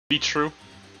Be true.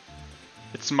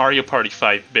 It's Mario Party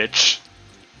 5, bitch.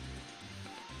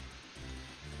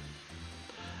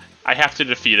 I have to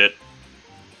defeat it.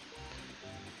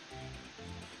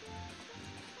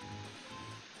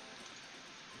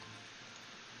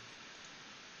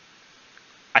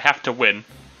 I have to win.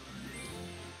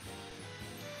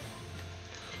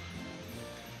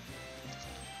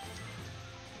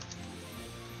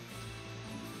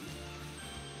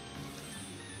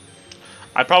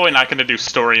 I'm probably not gonna do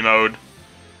story mode.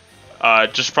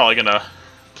 Just probably gonna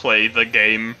play the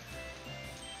game.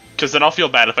 Because then I'll feel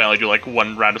bad if I only do like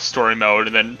one round of story mode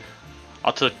and then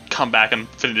I'll have to come back and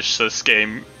finish this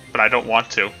game, but I don't want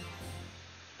to.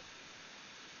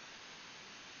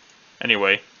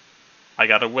 Anyway, I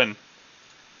gotta win.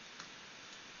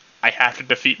 I have to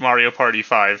defeat Mario Party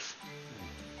 5.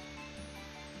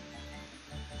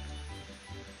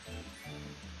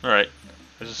 Alright,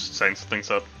 I just setting some things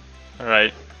up.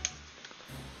 Alright.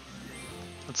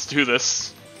 Let's do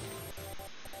this.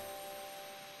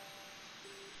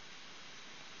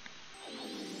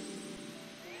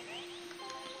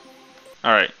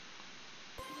 Alright.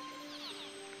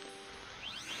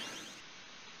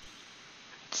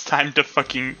 It's time to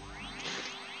fucking...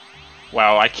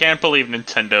 Wow, I can't believe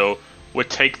Nintendo would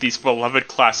take these beloved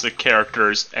classic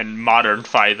characters and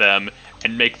modernify them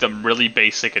and make them really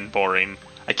basic and boring.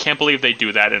 I can't believe they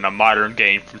do that in a modern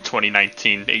game from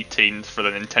 2019-18 for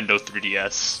the Nintendo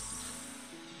 3DS.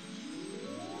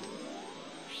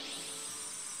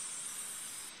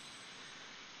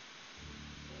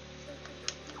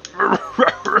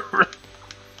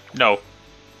 No.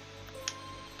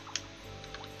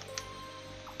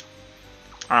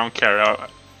 I don't care.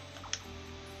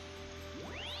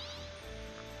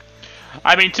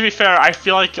 I mean, to be fair, I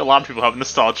feel like a lot of people have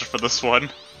nostalgia for this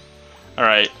one.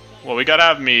 Alright, well, we gotta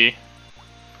have me.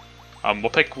 We'll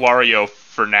pick Wario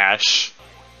for Nash.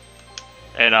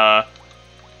 And,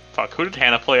 fuck, who did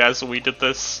Hannah play as when we did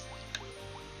this?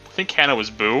 I think Hannah was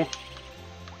Boo.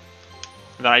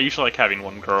 And then I usually like having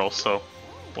one girl, so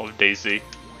we'll have Daisy.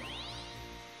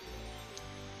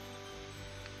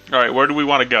 Alright, where do we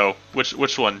want to go?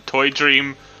 Which one? Toy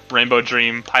Dream, Rainbow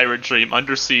Dream, Pirate Dream,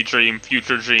 Undersea Dream,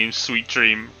 Future Dream, Sweet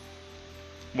Dream?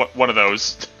 What one of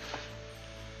those?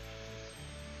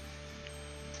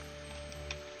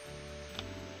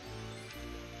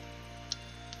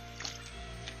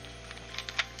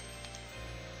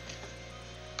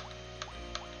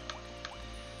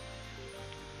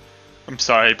 I'm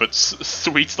sorry, but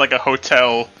Sweet's like a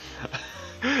hotel.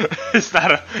 It's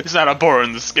not a bar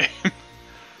in this game.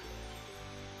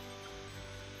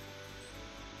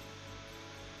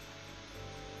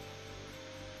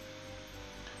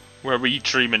 Where we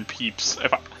dream and peeps.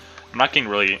 I'm not getting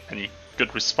really any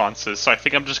good responses, so I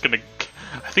think I'm just gonna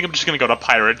go to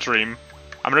Pirate Dream.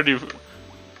 I'm gonna do.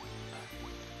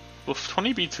 Will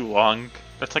 20 be too long?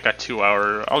 That's like a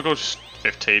 2-hour. I'll go just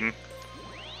 15.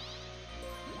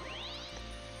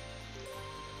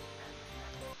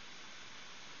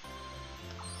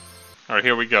 Alright,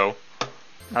 here we go.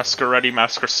 Masker ready,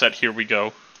 masker set, here we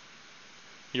go.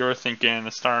 You're thinking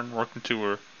a star and working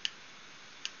tour.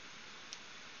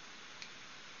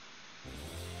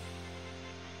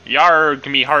 Yarg,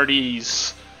 me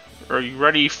hearties! Are you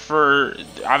ready for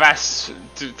Avast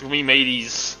to me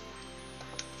mateys?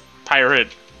 Pirate.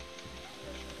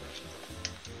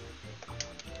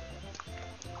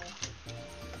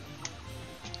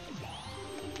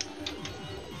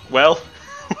 Well,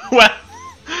 well,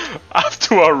 off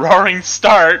to a roaring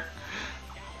start.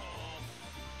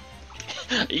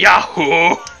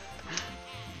 Yahoo!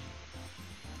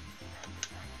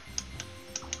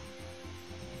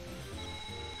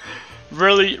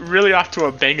 Really off to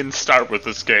a banging start with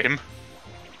this game.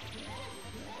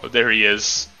 Oh, there he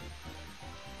is.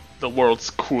 The world's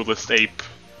coolest ape.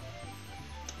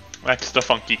 Next to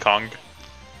Funky Kong.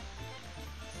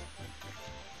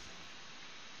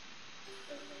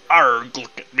 Arrgh,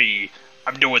 look at me.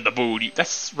 I'm doing the booty.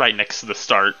 That's right next to the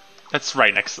start. That's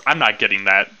right next. I'm not getting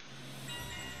that.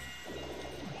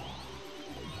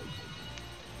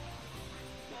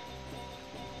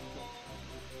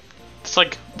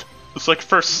 It's like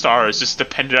first star is just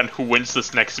dependent on who wins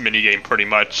this next minigame, pretty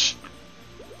much.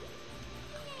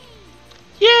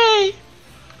 Yay!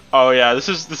 Oh yeah,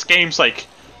 this game's like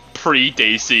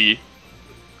pre-Daisy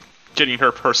getting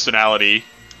her personality.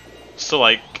 So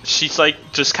like she's like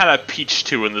just kind of Peach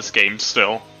 2 in this game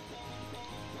still.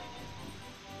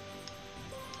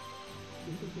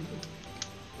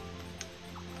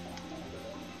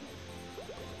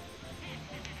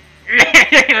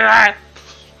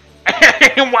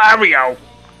 Wario!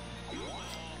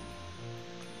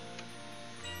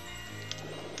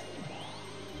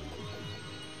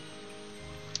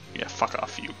 Yeah, fuck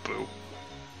off, you boo.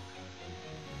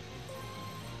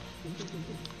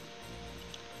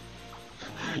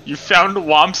 You found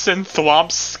Womps and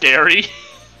Thwomps scary?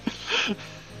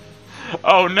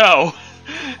 Oh no!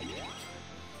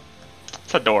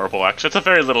 It's adorable, actually. It's a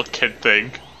very little kid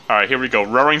thing. Alright, here we go.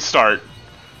 Roaring start.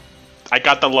 I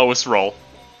got the lowest roll.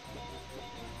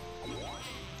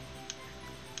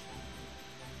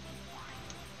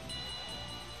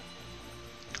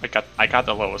 I got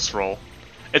the lowest roll.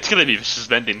 It's gonna be vicious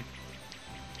bending.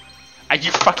 Are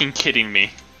you fucking kidding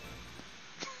me?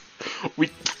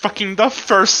 The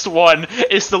first one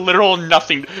is the literal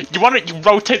nothing. You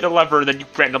rotate the lever and then you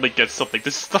randomly get something.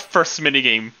 This is the first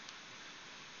minigame.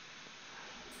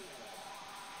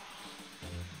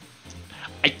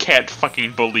 I can't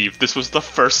fucking believe this was the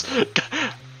first.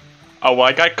 Oh well,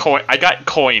 I got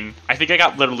coin. I think I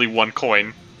got literally 1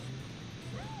 coin.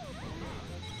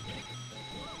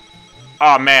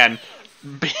 Oh man,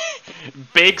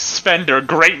 big spender,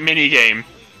 great minigame.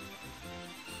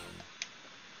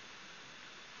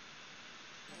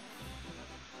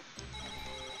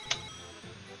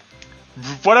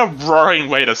 What a roaring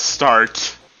way to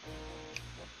start.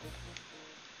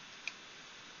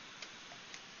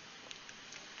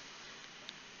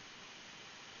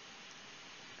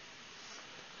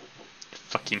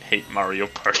 Fucking hate Mario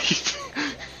Party.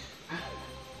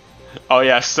 Oh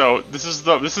yeah, so this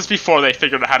is before they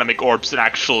figured out how to make orbs an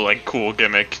actual like cool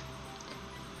gimmick.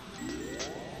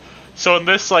 So in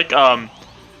this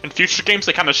in future games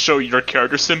they kind of show your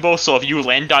character symbol, so if you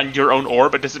land on your own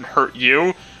orb it doesn't hurt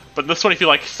you. But in this one if you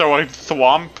like throw a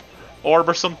thwomp orb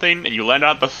or something and you land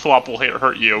on it, the thwomp will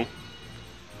hurt you.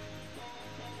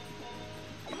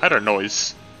 I heard a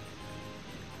noise.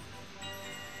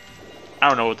 I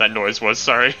don't know what that noise was,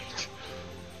 sorry.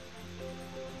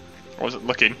 Or was it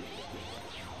looking?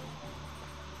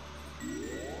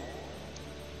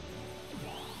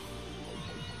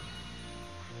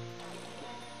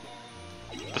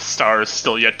 The star is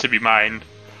still yet to be mine.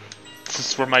 This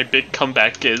is where my big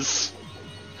comeback is.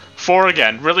 4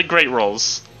 again, really great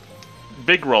rolls.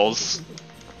 Big rolls.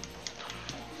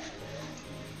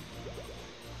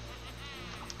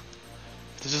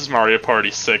 This is Mario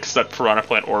Party 6, that Piranha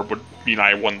Plant Orb would mean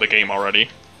I won the game already.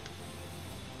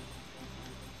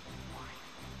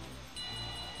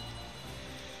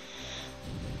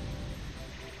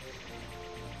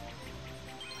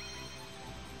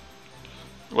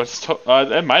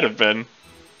 It might have been.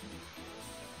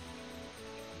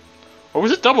 Or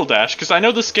was it Double Dash? Because I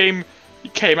know this game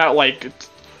came out like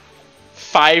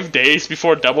 5 days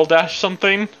before Double Dash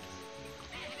something.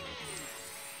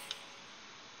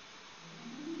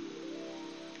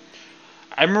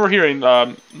 I remember hearing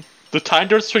the time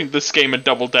difference between this game and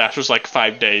Double Dash was like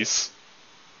 5 days.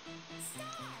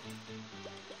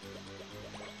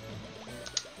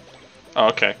 Oh,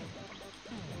 okay.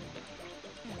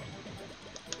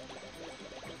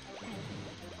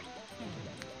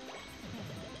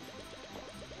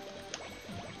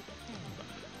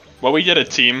 Well, we did a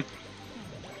team.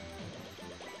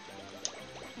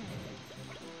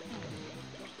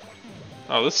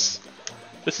 Oh, this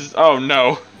is, oh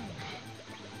no.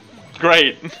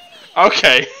 Great.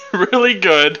 Okay, really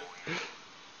good.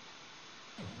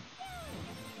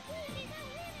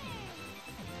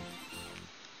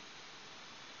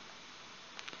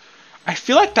 I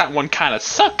feel like that one kind of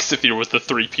sucks if you're with the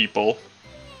 3 people.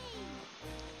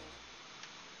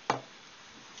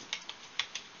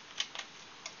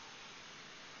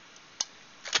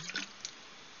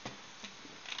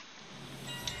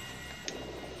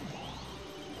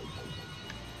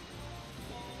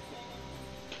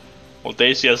 Well,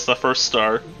 Daisy has the first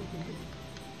star.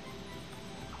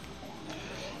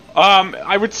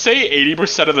 I would say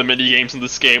 80% of the minigames in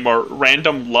this game are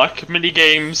random luck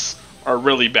minigames are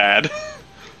really bad.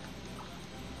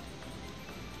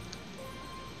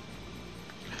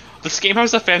 This game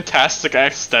has a fantastic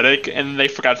aesthetic, and they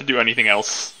forgot to do anything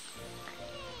else.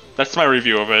 That's my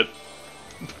review of it.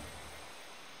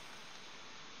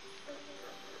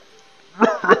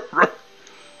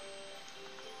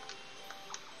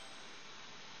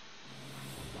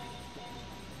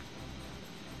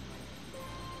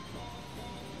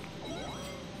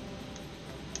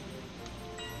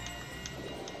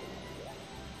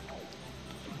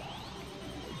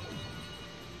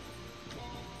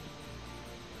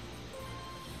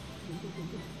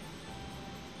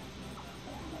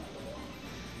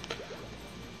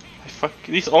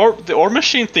 The ore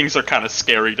machine things are kind of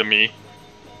scary to me.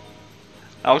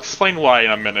 I'll explain why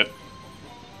in a minute.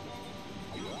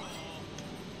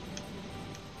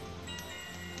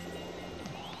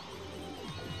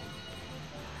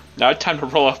 Now it's time to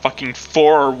roll a fucking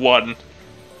 4 or 1.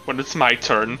 when it's my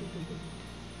turn.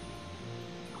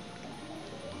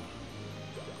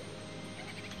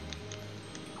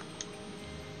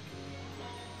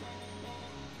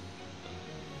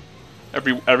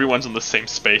 Everyone's in the same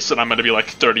space, and I'm gonna be like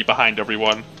 30 behind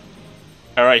everyone.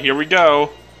 Alright, here we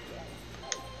go.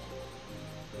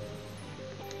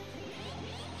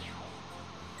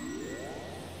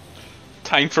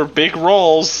 Time for big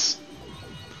rolls.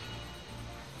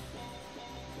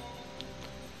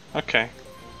 Okay.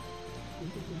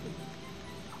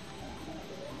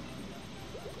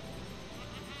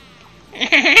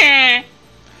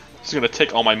 He's gonna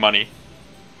take all my money.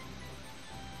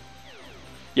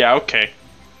 Yeah, okay.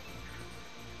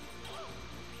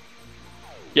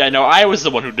 Yeah, no, I was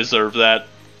the one who deserved that.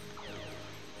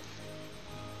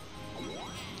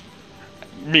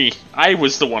 Me. I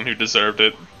was the one who deserved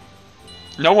it.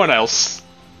 No one else.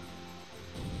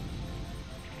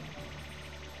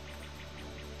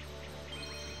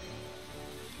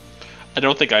 I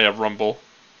don't think I have Rumble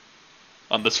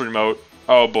on this remote.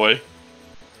 Oh boy.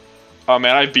 Oh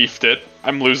man, I beefed it.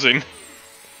 I'm losing.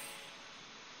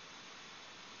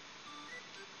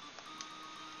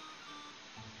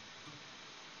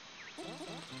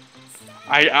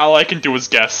 All I can do is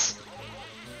guess.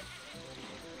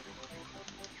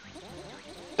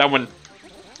 That one.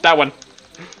 That one.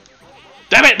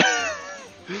 Damn it!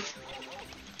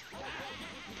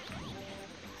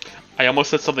 I almost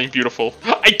said something beautiful.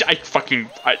 I fucking...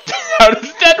 how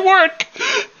does that work?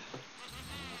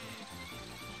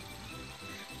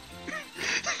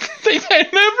 They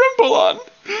didn't have Rumble on.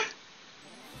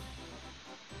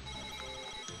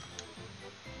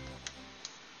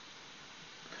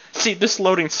 See, this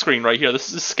loading screen right here,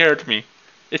 this has scared me.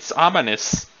 It's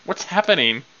ominous. What's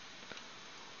happening?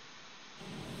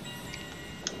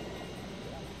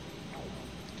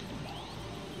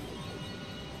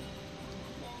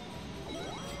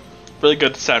 Really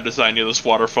good sound design near this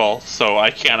waterfall, so I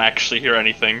can't actually hear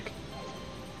anything.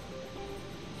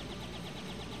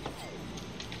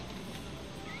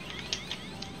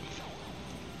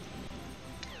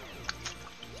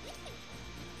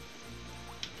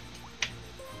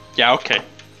 Yeah, okay.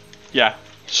 Yeah,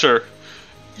 sure.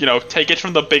 You know, take it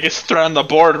from the biggest threat on the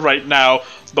board right now,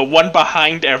 the one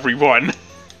behind everyone.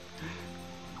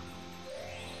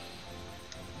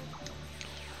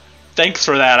 Thanks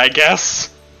for that, I guess.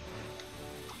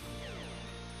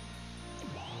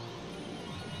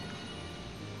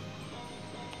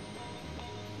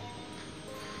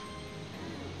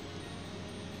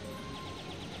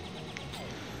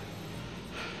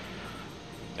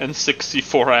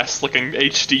 N64-ass looking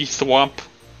HD thwomp.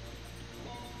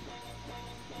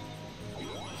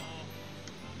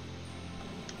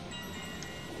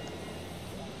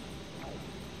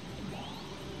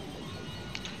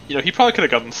 You know, he probably could have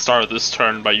gotten the star this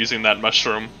turn by using that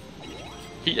mushroom.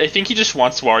 I think he just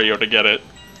wants Wario to get it.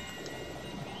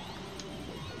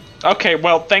 Okay,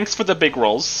 well, thanks for the big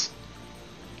rolls.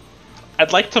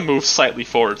 I'd like to move slightly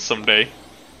forward someday.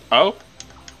 Oh?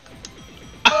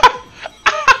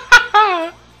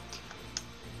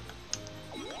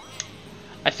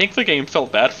 I think the game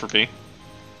felt bad for me.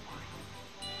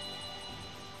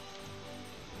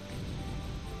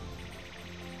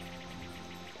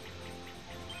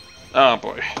 Oh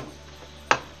boy.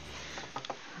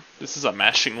 This is a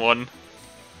mashing one.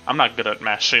 I'm not good at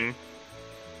mashing.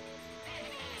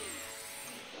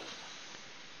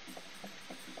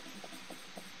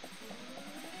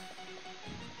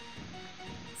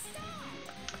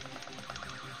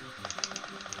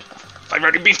 I've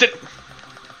already beefed it!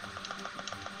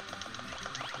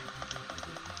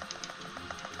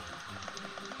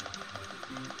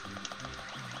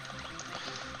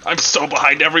 I'm so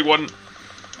behind everyone!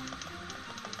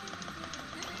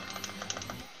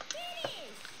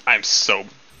 I'm so...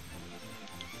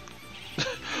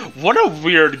 What a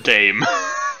weird game.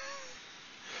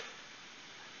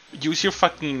 Use your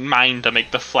fucking mind to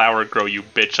make the flower grow, you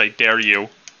bitch, I dare you.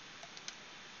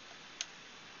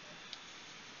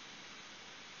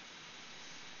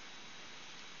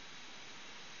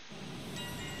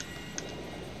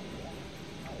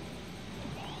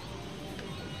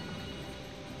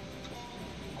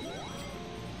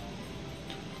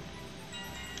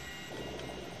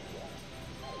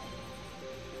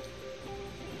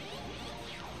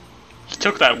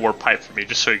 Took that warp pipe from me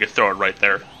just so you could throw it right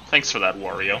there. Thanks for that,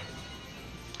 Wario.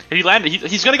 And he landed.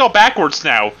 He's gonna go backwards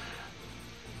now.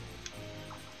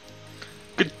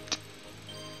 Good.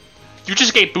 You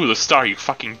just gave Boo the star, you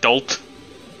fucking dolt.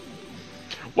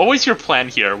 What was your plan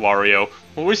here, Wario?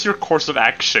 What was your course of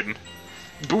action?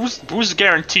 Boo's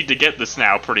guaranteed to get this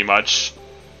now, pretty much.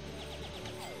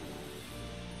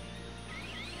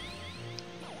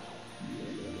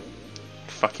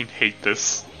 fucking hate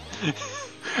this.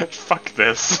 Fuck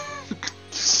this.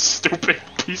 Stupid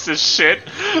piece of shit.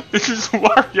 This is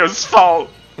Wario's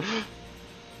fault.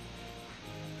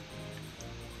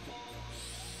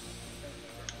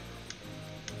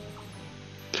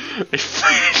 I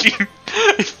fucking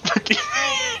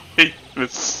hate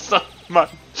this so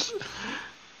much.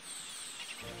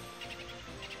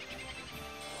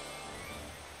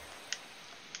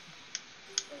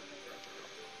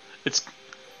 It's...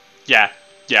 yeah,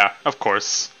 of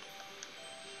course.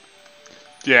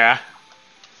 Yeah.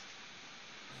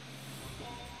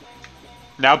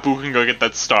 Now Boo can go get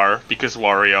that star, because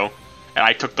Wario. And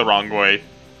I took the wrong way.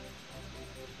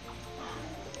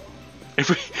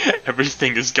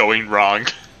 Everything is going wrong.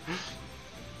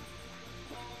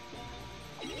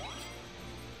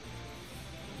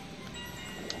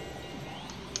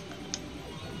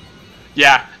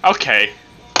 Yeah, okay.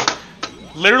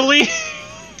 Literally...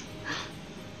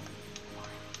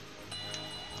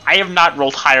 I have not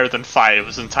rolled higher than 5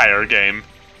 this entire game.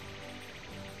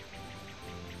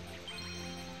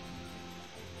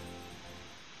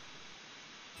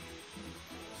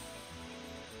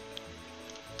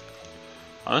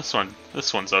 Oh,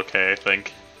 this one's okay, I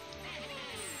think.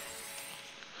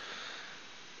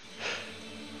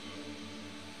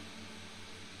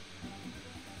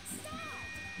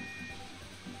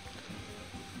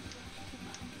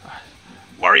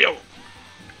 Wario!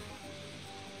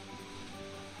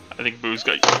 I think Boo's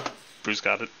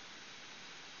got it.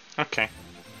 Okay.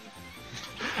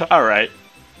 Alright.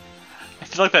 I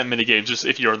feel like that minigame's just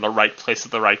if you're in the right place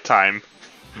at the right time.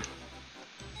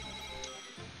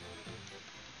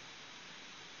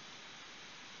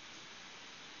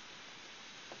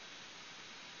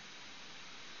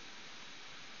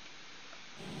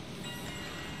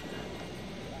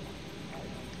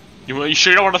 You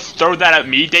sure you don't want to throw that at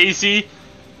me, Daisy?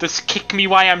 Just kick me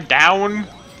while I'm down?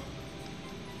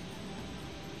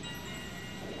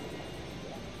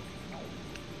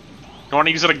 You want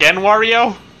to use it again,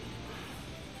 Wario?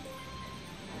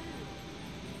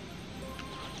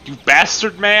 You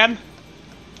bastard, man!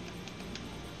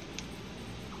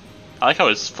 I like how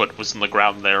his foot was in the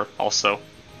ground there, also.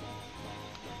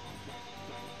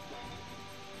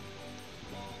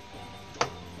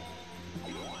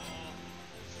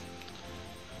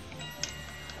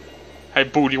 Hey,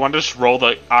 Boo, do you want to just roll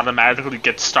the automatically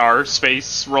get star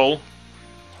space roll?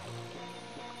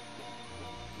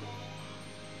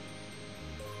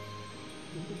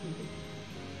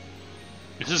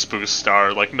 This is Boo's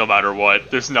star, like, no matter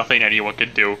what. There's nothing anyone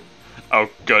can do. Oh,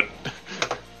 good.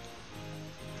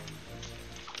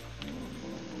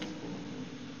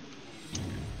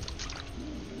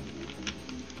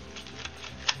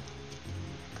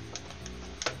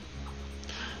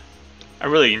 I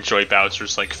really enjoy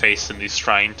Bowser's, like, face in these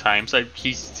trying times.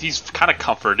 He's kind of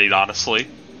comforting, honestly.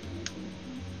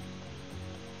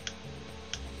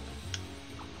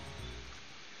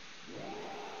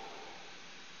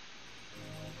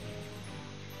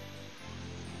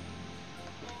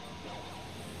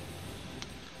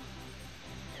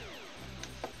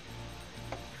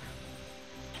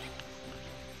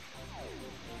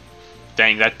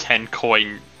 Dang, that 10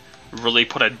 coin really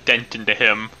put a dent into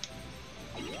him.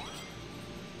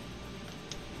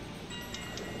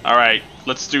 Alright,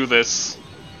 let's do this.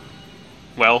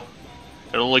 Well,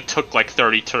 it only took like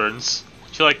 30 turns. I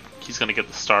feel like he's gonna get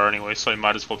the star anyway, so I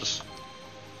might as well just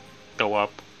go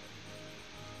up.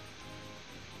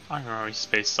 I don't know how many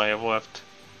spaces I have left.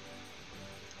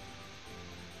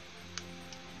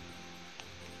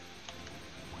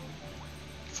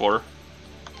 Four.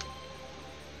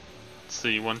 Let's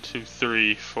see, 1, 2,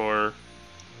 3, 4.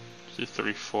 2,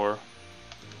 3, 4.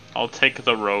 I'll take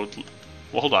the road.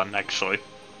 Well, hold on, actually.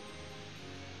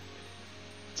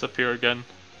 It's up here again.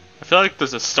 I feel like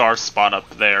there's a star spot up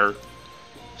there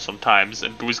sometimes,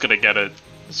 and Boo's gonna get it,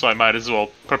 so I might as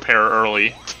well prepare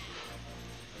early.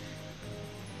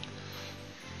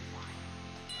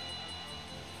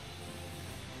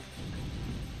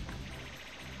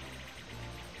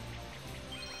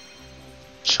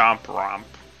 Chomp Romp.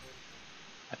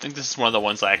 I think this is one of the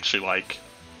ones I actually like.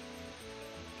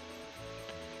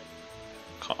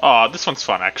 Oh, this one's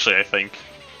fun, actually, I think.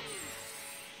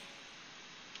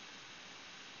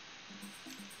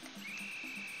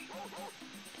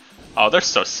 Oh, they're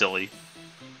so silly.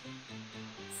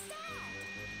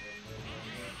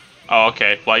 Oh,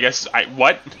 okay. Well, I guess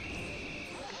what?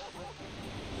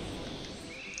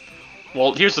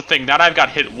 Well, here's the thing. Now that I've got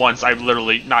hit once, I'm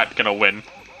literally not gonna win.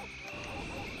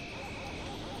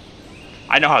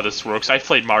 I know how this works. I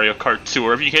played Mario Kart 2,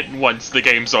 where if you hit once, the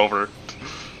game's over.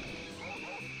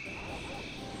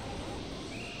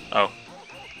 Oh.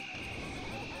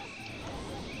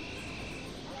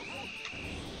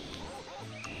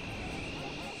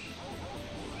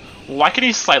 Why can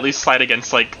he slightly slide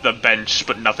against, like, the bench,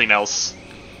 but nothing else?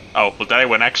 Oh, well, did I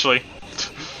win, actually?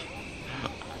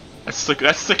 That's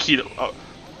the key to... Oh.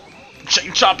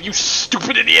 Chain Chomp, you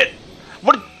stupid idiot!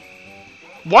 What?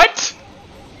 What?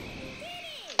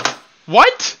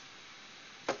 What?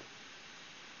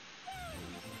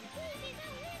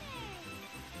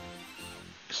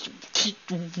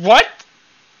 What?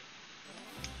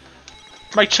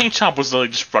 My Chain Chomp was literally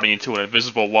just running into an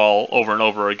invisible wall over and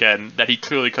over again that he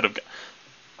clearly could have...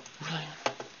 Really?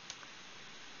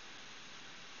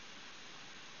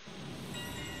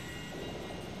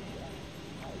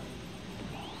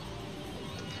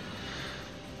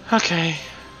 Okay.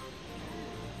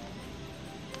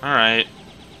 Alright.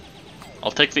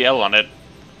 I'll take the L on it.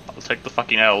 I'll take the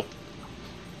fucking L.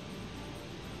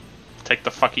 Take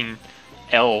the fucking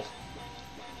L.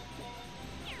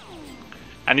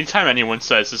 Anytime anyone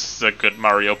says this is a good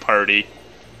Mario Party...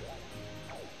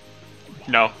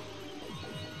 No.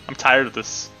 I'm tired of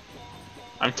this.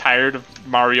 I'm tired of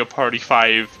Mario Party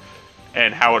 5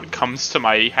 and how it comes to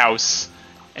my house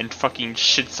and fucking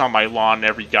shits on my lawn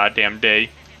every goddamn day.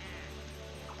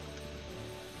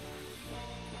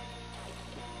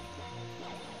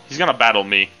 He's gonna battle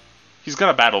me. He's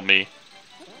gonna battle me.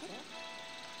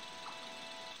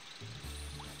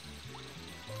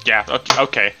 Yeah,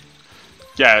 okay.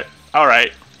 Yeah,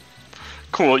 alright.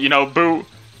 Cool, you know, Boo,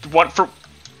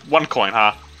 one coin,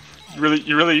 huh?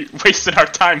 You really wasted our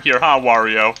time here, huh,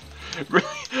 Wario?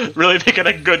 Really making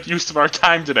a good use of our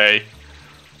time today.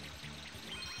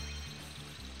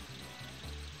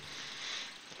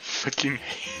 Fucking...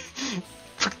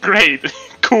 Great.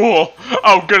 Cool.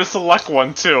 Oh, good, it's a luck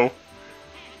one, too.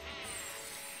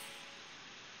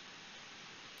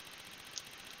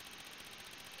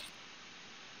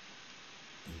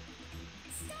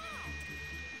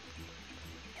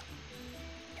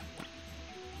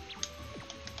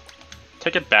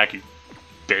 Take it back, you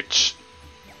bitch.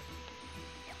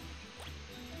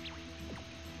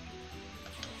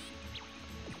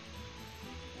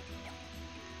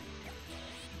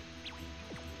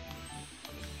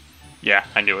 Yeah,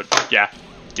 I knew it. Yeah.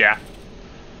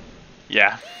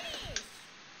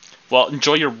 Well,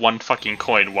 enjoy your one fucking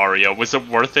coin, Wario. Was it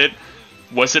worth it?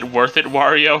 Was it worth it,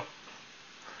 Wario?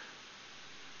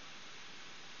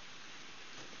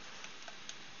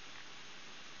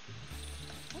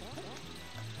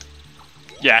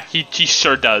 Yeah, he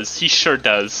sure does. He sure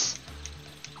does.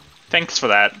 Thanks for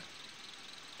that.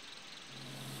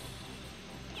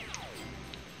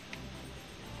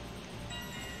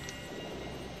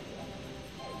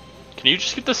 Can you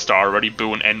just get the star already,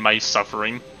 Boo, and end my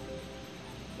suffering?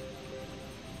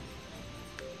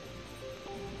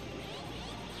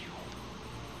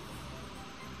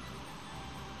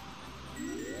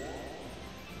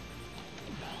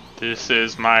 This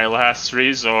is my last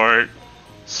resort.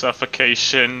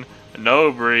 Suffocation,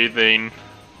 no breathing.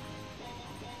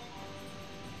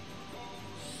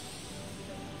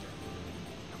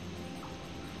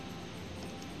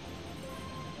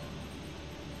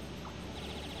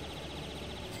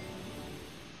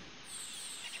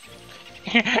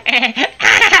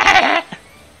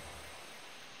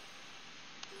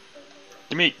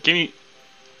 Give me.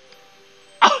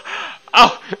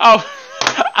 Oh.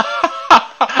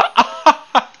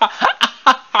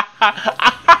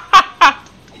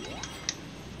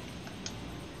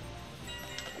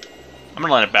 I'm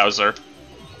gonna let it Bowser.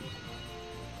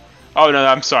 Oh no,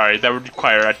 I'm sorry. That would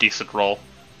require a decent roll.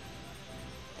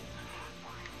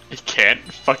 I can't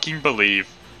fucking believe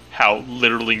how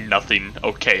literally nothing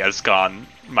okay has gone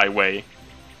my way.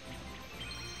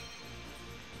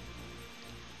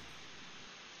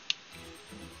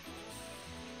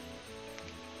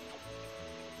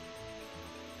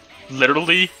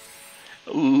 Literally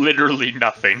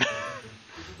nothing.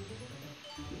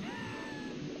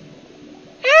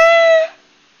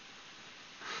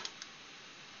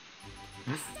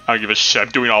 I don't give a shit, I'm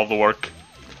doing all the work.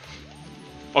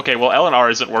 Okay, well L and R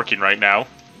isn't working right now.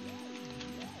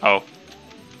 Oh.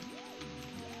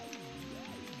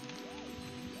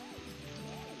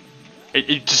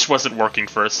 It just wasn't working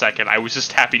for a second. I was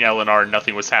just tapping L and R and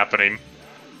nothing was happening.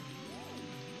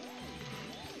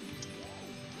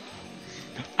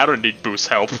 I don't need Boo's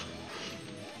help.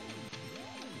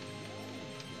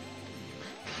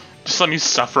 Just let me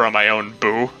suffer on my own,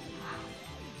 Boo.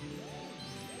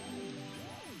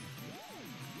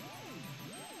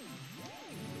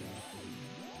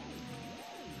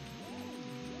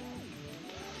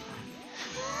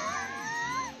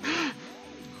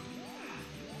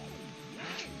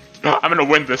 I'm gonna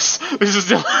win this. This is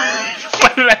the...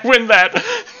 Why did I win that?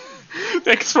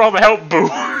 Thanks for all the help, Boo.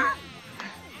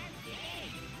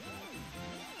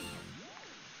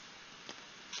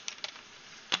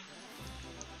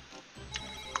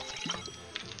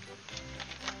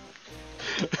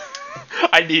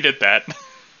 I needed that.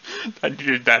 I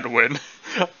needed that win.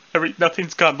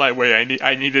 Nothing's gone my way.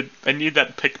 I need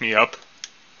that pick me up.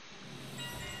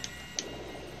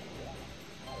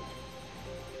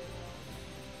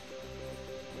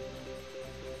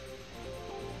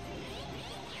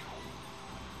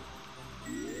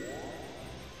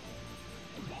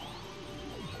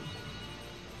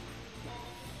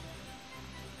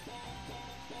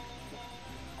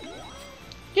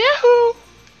 Yahoo!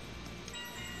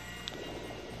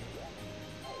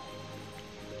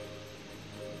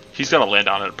 He's gonna land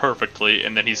on it perfectly,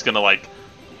 and then he's gonna, like,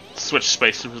 switch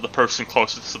spaces with the person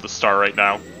closest to the star right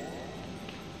now.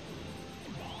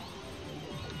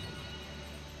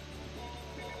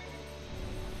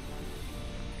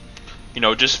 You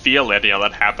know, just via landing on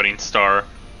that happening star,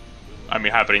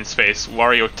 happening space,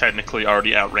 Wario technically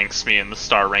already outranks me in the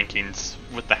star rankings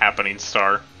with the happening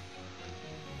star.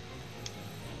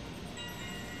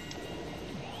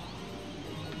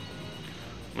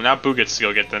 Well, now Boo gets to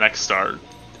go get the next star.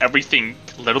 Everything,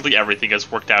 literally everything has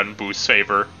worked out in Boo's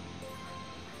favor.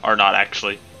 Or not,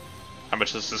 actually. How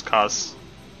much does this cost?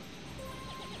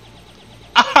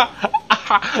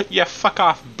 Yeah, fuck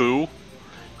off, Boo.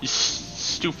 You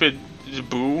stupid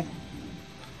Boo.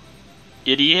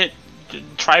 Idiot.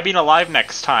 Try being alive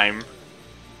next time.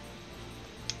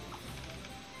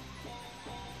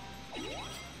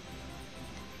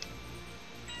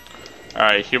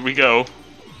 Alright, here we go.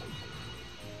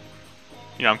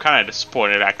 You know, I'm kind of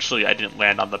disappointed, actually, I didn't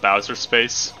land on the Bowser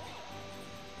space.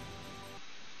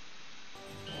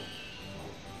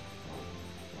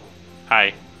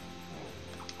 Hi.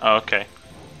 Oh, okay.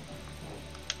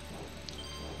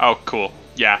 Oh, cool.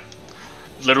 Yeah.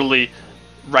 Literally,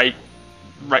 right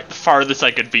the farthest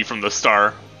I could be from the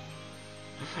star.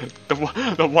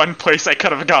 The one place I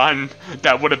could have gone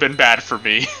that would have been bad for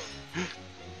me.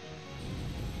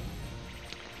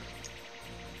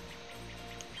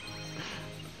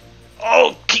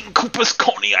 Oh, King Koopa's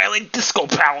Coney Island Disco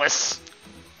Palace!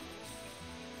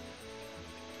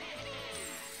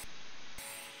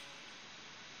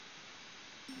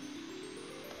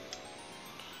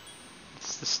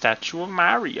 It's the statue of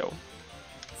Mario.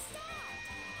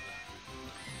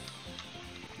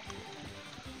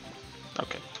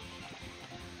 Okay.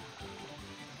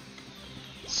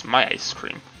 It's my ice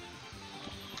cream.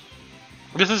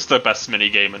 This is the best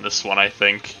minigame in this one, I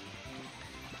think.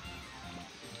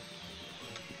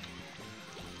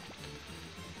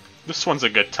 This one's a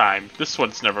good time. This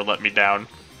one's never let me down.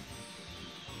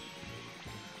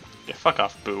 Yeah, fuck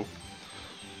off, Boo.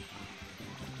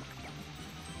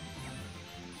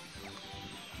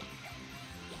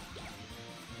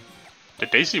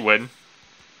 Did Daisy win?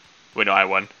 Wait, no, I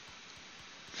won.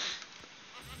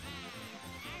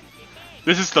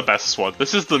 This is the best one.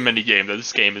 This is the minigame that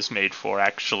this game is made for,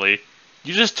 actually.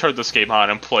 You just turn this game on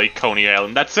and play Coney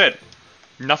Island. That's it.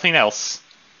 Nothing else.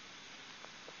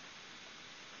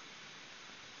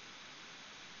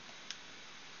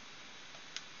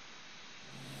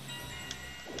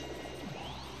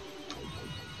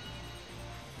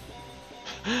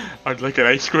 I'd like an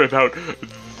ice cream about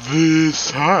this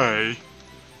high.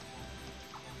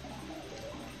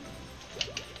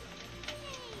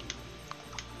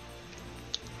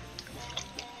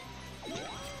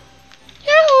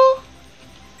 Yahoo!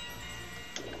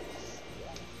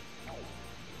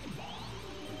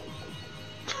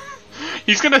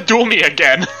 He's gonna duel me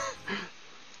again.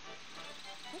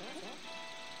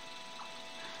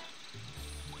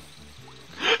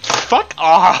 Fuck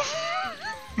off.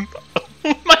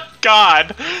 Oh my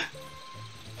god!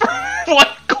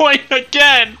 What coin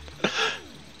again?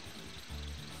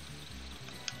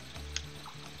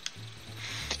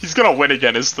 He's gonna win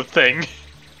again is the thing.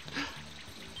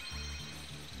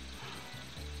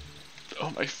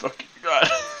 Oh my fucking god.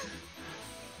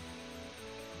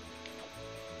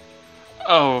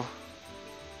 Oh.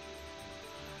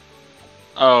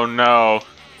 Oh no.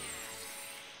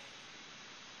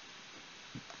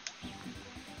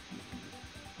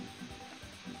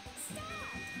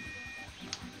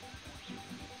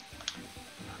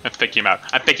 I'm picking him out.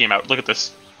 I'm picking him out. Look at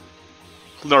this.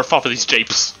 Never fall for these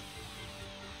japes.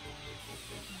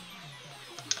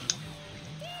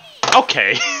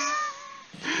 Okay.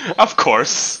 Of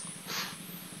course.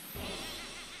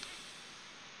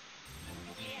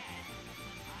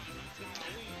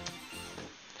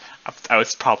 I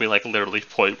was probably like literally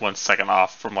 0.1 second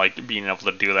off from like being able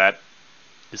to do that.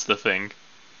 Is the thing.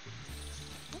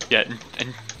 Yeah,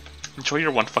 and enjoy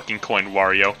your one fucking coin,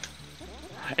 Wario.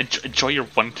 Enjoy your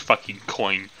one fucking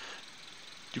coin,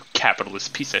 you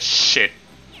capitalist piece of shit.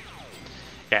 Yeah,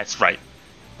 that's right.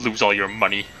 Lose all your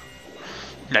money.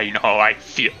 Now you know how I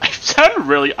feel. I sound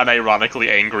really unironically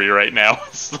angry right now.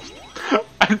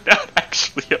 I'm not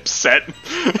actually upset.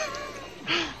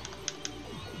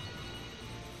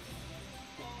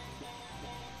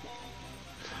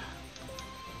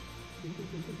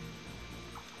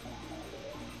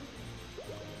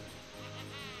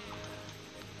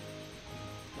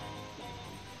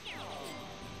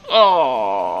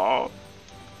 Oh.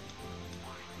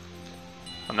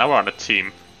 Well, now we're on a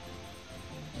team.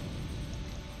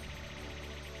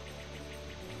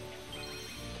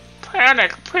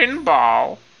 Panic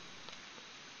pinball.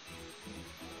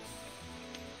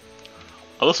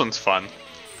 Oh, this one's fun.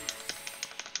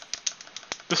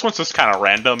 This one's just kind of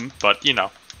random, but you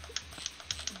know.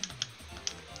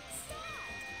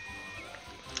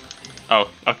 Oh,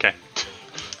 okay.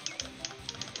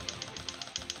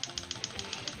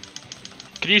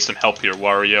 Could use some help here,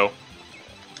 Wario.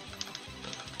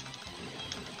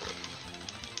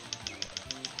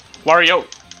 Wario!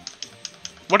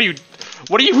 What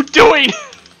are you doing?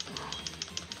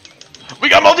 We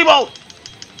got multi-ball!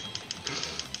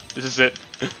 This is it.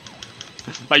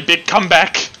 My big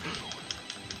comeback.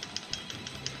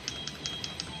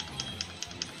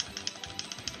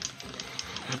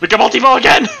 We got multi-ball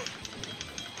again!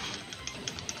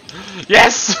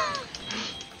 Yes!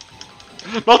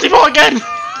 Multi-ball again!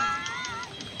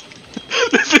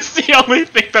 This is the only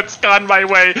thing that's gone my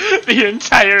way the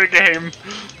entire game.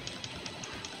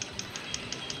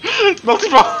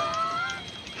 Multi-ball!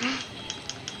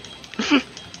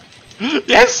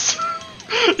 Yes!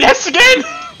 Yes, again!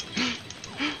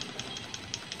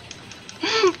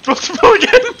 Multi-ball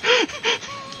again!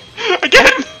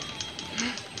 Again!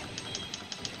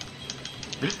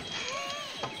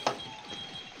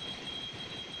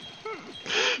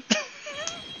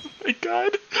 My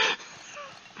God.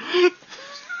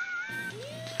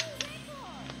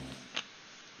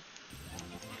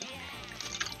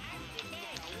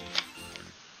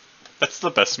 That's the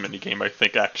best minigame, I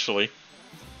think, actually.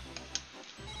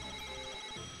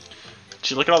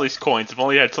 Gee, look at all these coins. I've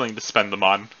only had something to spend them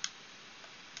on.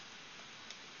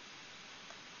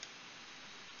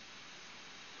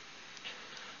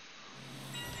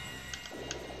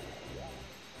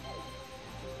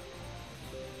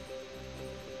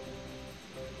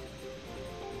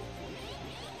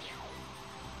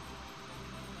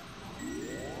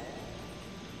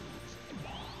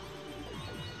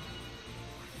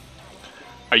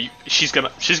 Are you? She's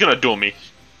gonna duel me.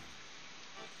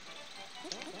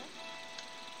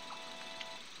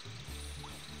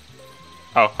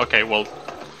 Oh, okay, well,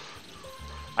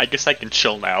 I guess I can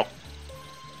chill now.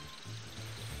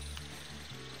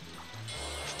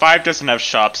 5 doesn't have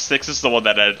shops, 6 is the one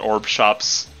that had orb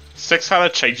shops. 6 kinda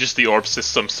changes the orb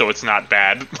system so it's not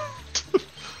bad.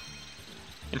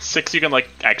 In 6 you can, like,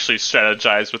 actually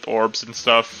strategize with orbs and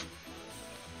stuff.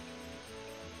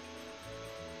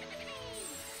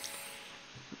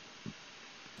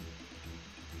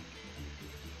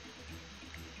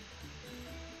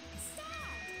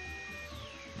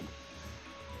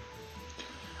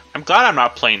 I'm glad I'm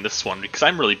not playing this one, because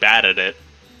I'm really bad at it.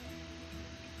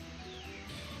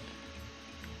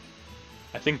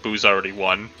 I think Boo's already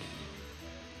won.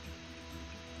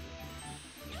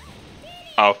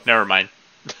 Oh, never mind.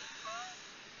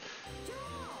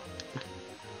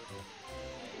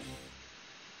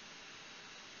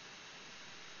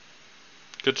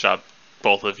 Good job,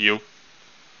 both of you.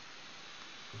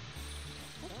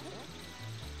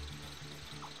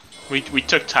 We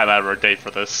took time out of our day for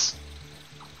this.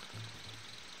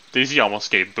 Daisy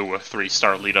almost gave Boo a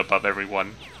 3-star lead above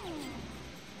everyone.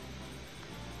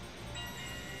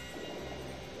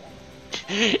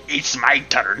 It's my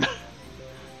turn!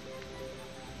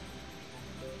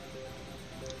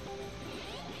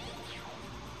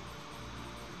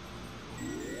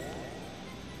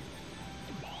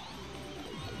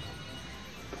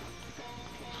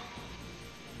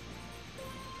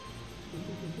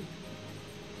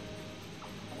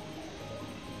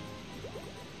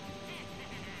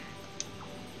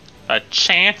 A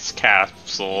chance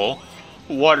capsule?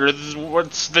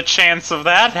 What's the chance of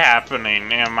that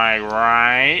happening? Am I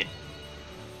right?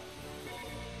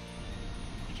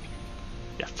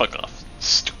 Yeah, fuck off.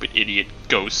 Stupid idiot,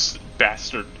 ghost,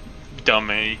 bastard,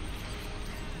 dummy.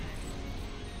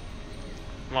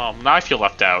 Well, now I feel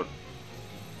left out.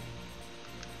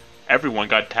 Everyone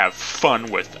got to have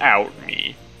fun without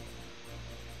me.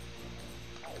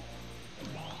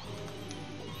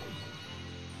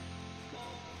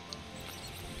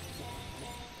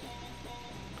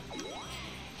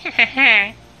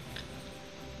 Oh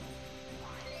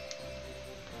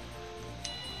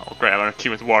great, I'm on a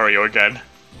team with Wario again.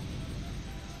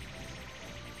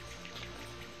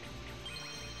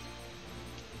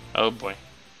 Oh boy.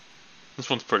 This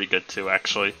one's pretty good too,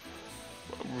 actually.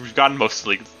 We've gotten most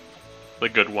of the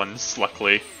good ones,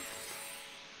 luckily.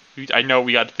 I know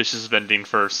we got Vicious Vending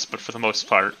first, but for the most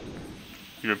part,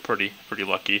 we've been pretty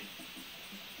lucky.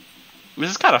 This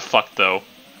is kind of fucked, though.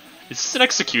 Is this an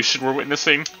execution we're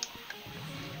witnessing?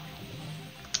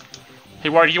 Hey,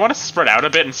 Ward, do you want to spread out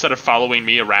a bit instead of following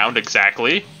me around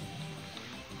exactly?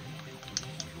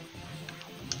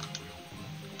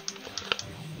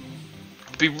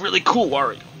 It'd be really cool,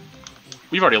 Wario.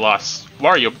 We've already lost.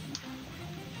 Wario,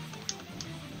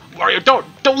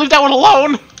 don't leave that one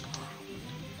alone!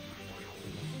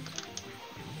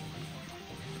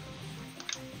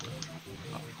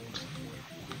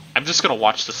 I'm just gonna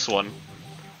watch this one.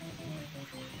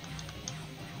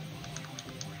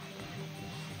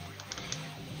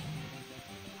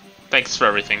 Thanks for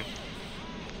everything.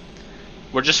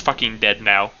 We're just fucking dead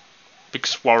now.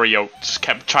 Because Wario just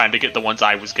kept trying to get the ones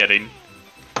I was getting.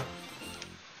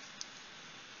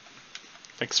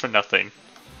 Thanks for nothing.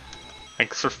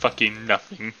 Thanks for fucking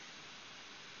nothing.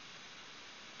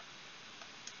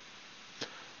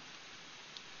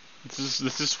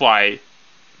 This is why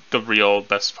the real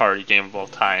best party game of all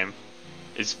time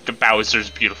is the Bowser's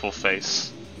beautiful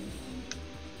face.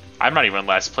 I'm not even in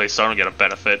last place, so I don't get a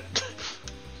benefit.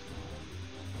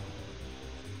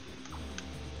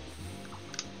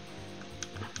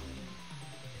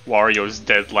 Wario's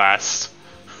dead last.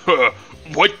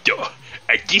 What the?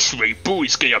 At this rate, Boo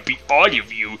is gonna beat all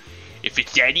of you. If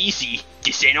it's that easy,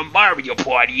 this ain't a Mario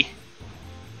Party.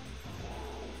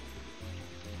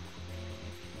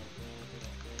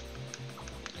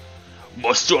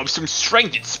 Muster up some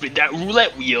strength and spin that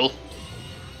roulette wheel.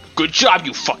 Good job,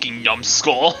 you fucking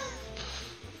numbskull.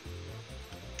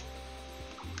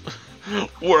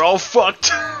 We're all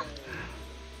fucked.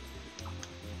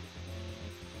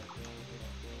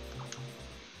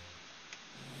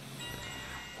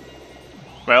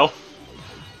 Well,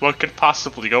 what could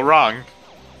possibly go wrong?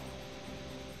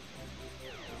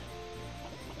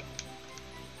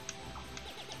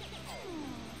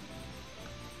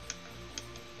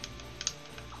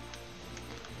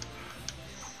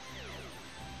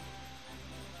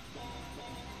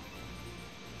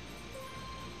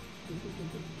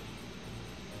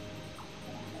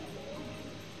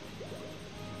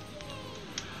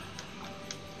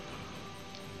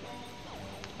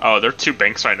 Oh, there are two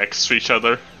banks right next to each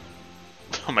other.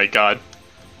 Oh my god.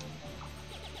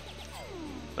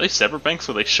 Are they separate banks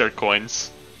or they share coins?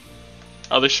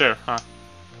 Oh, they share, huh?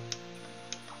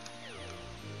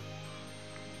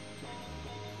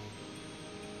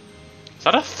 Is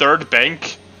that a third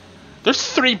bank? There's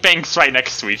 3 banks right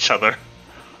next to each other.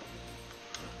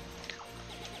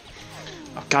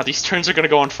 Oh god, these turns are gonna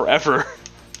go on forever.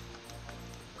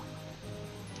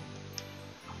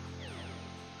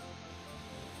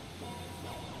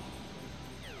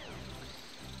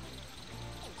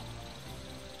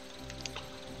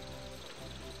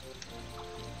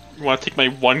 You wanna take my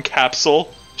 1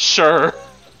 capsule? Sure.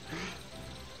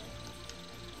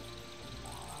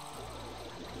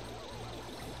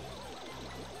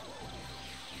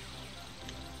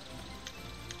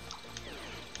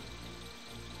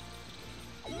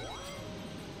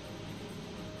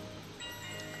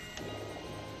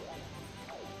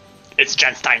 It's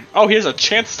chance time. Oh, here's a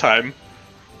chance time.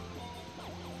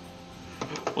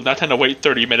 We'll not have to wait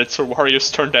 30 minutes for Wario's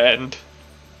turn to end.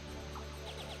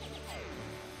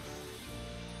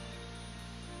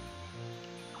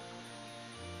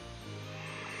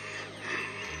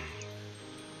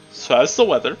 So how's the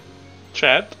weather,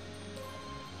 Chad?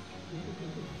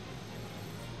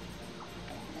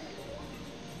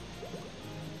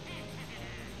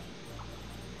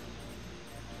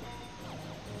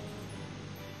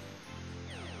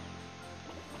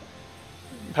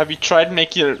 Have you tried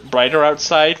making it brighter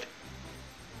outside?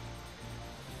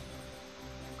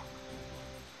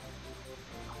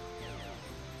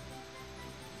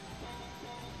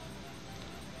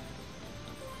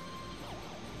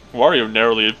 Wario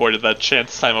narrowly avoided that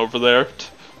chance time over there.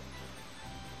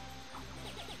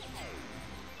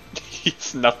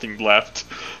 He's nothing left.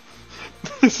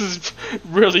 This is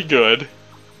really good.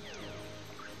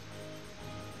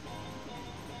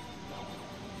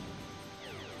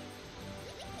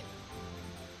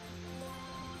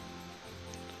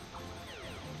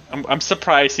 I'm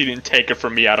surprised he didn't take it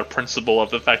from me out of principle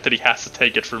of the fact that he has to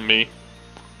take it from me.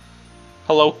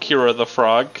 Hello, Kira the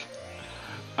Frog.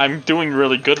 I'm doing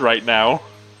really good right now.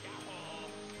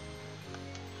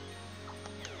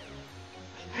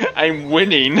 I'm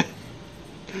winning.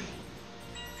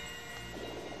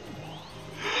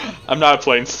 I'm not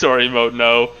playing story mode,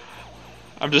 no.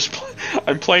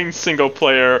 I'm playing single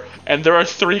player, and there are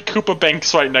 3 Koopa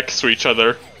banks right next to each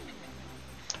other.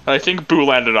 And I think Boo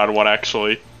landed on one,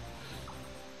 actually.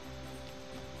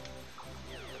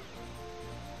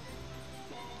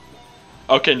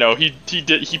 Okay, no, he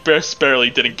barely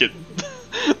didn't get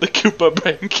the Koopa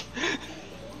bank.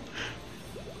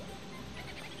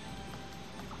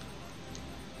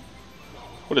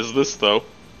 What is this, though?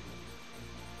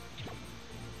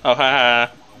 Oh,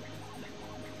 haha.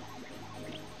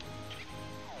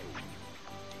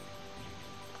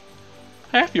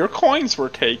 Half your coins were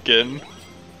taken.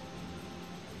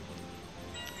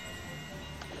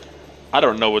 I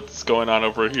don't know what's going on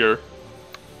over here.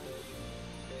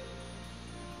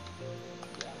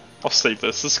 I'll save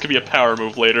this. This could be a power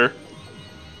move later.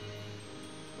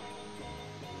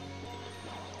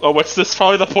 Oh, what's this?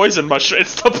 Probably the poison mushroom.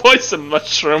 It's the poison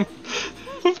mushroom.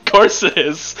 Of course it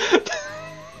is.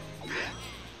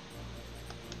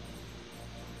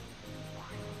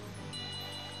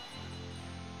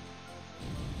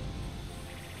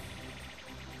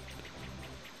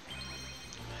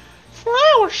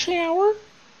 Flower shower.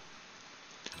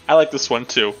 I like this one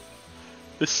too.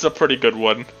 This is a pretty good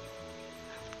one.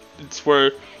 It's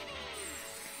where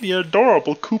the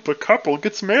adorable Koopa couple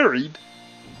gets married.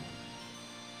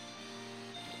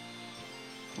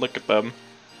 Look at them.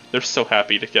 They're so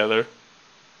happy together.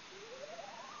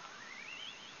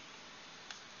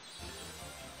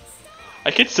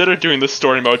 I considered doing the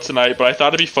story mode tonight, but I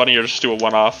thought it'd be funnier to just do a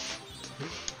one-off.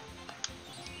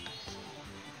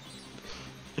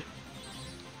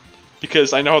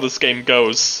 Because I know how this game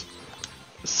goes.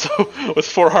 So, with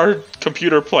 4 hard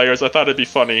computer players, I thought it'd be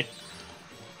funny.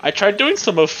 I tried doing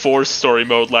some of 4's story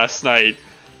mode last night,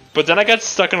 but then I got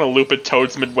stuck in a loop at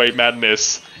Toad's Midway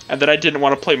Madness, and then I didn't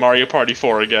want to play Mario Party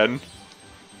 4 again.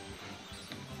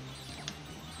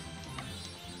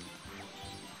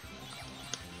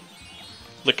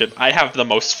 Look at, I have the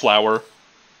most flour.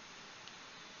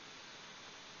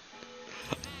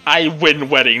 I win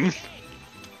wedding.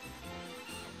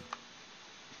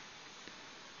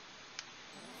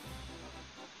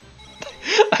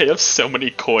 I have so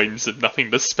many coins and nothing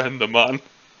to spend them on.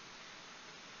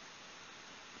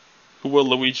 Who will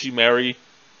Luigi marry?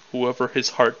 Whoever his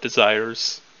heart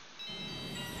desires.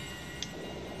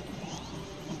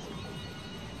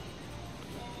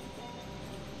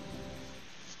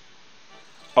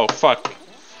 Oh fuck.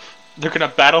 They're gonna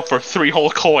battle for 3 whole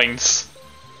coins.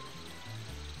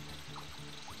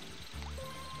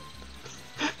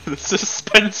 The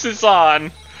suspense is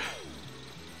on.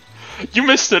 You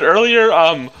missed it earlier.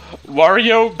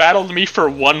 Wario battled me for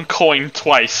 1 coin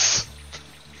twice.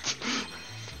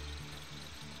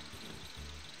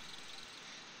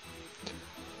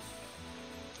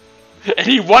 And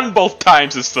he won both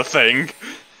times is the thing.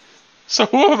 So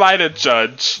who am I to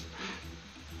judge?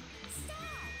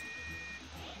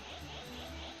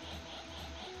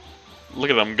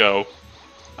 Look at them go.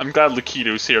 I'm glad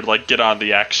Lakitu's here to like get on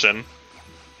the action.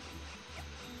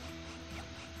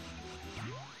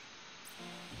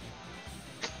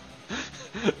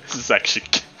 This is actually,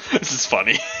 this is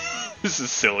funny. This is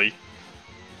silly.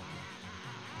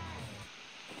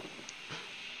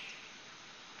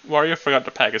 Wario forgot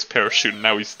to pack his parachute and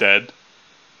now he's dead.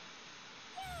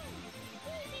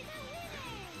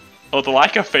 Oh, the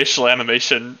lack of facial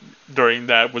animation during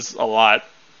that was a lot.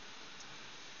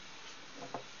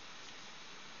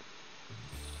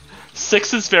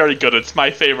 6 is very good, it's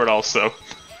my favorite also.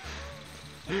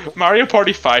 Mario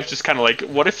Party 5 just kind of like,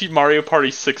 what if Mario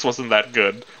Party 6 wasn't that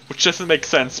good? Which doesn't make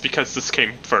sense because this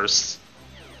came first.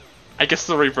 I guess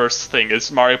the reverse thing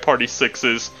is Mario Party 6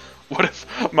 is, what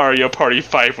if Mario Party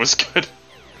 5 was good?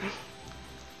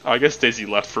 Oh, I guess Daisy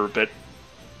left for a bit.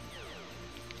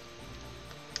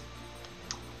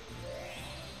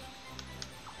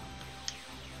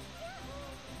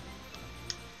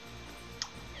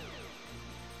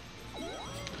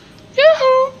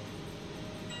 Yahoo!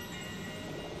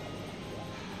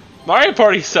 Mario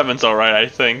Party 7's alright, I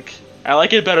think. I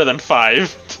like it better than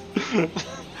 5.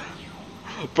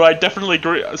 But I definitely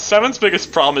agree. 7's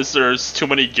biggest problem is there's too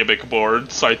many gimmick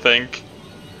boards, I think.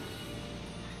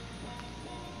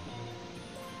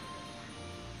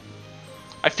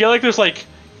 I feel like there's like...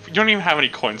 You don't even have any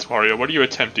coins, Mario. What are you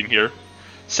attempting here?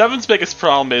 7's biggest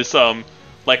problem is,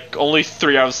 like, only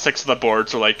 3 out of 6 of the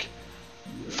boards are, like,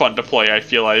 fun to play, I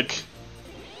feel like.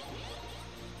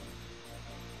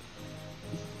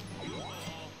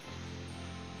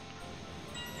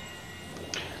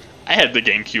 I had the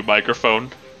GameCube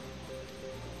microphone.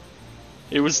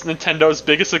 It was Nintendo's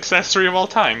biggest accessory of all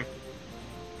time.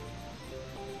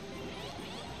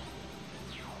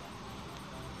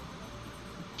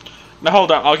 Now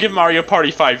hold on, I'll give Mario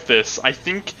Party 5 this. I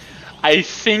think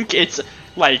it's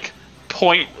like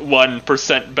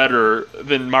 0.1% better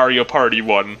than Mario Party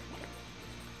 1.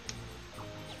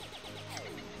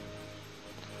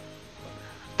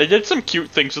 They did some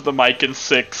cute things with the mic in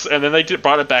 6, and then they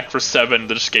brought it back for 7,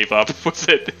 they just gave up with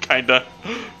it, kinda.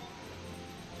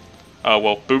 Oh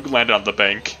well, Boog landed on the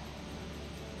bank.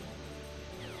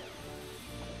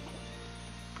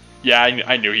 Yeah,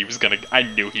 I knew he was gonna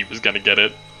get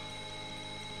it.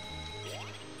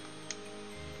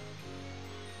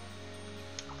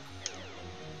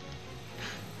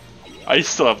 I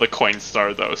still have the coin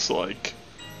star though, so like...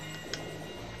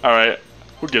 Alright,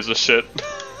 who gives a shit?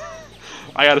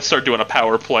 I gotta start doing a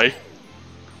power play.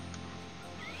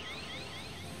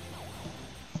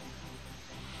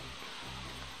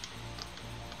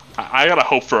 I gotta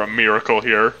hope for a miracle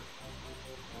here.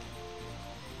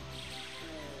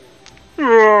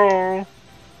 Oh.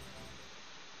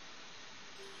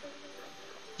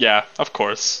 Yeah, of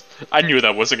course. I knew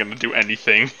that wasn't gonna do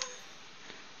anything.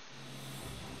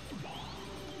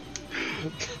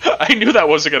 I knew that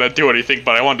wasn't gonna do anything,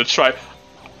 but I wanted to try.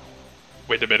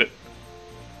 Wait a minute.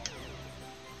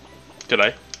 Did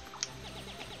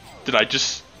I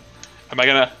just... Am I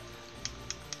gonna...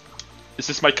 Is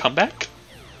this my comeback?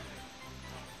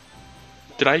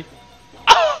 Did I...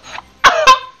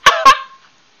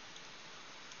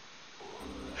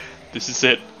 This is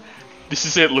it. This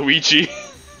is it, Luigi.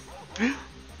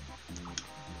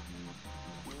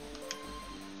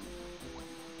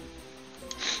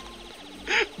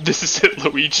 This is it,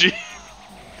 Luigi.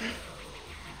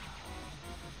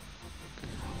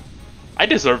 I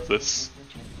deserve this.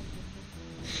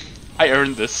 I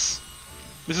earned this.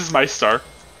 This is my star.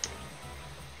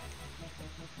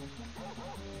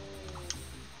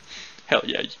 Hell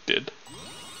yeah, you did.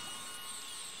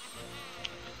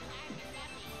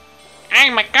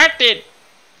 I'm a it.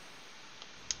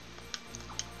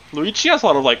 Luigi has a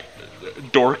lot of like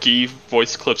dorky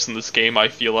voice clips in this game, I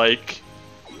feel like.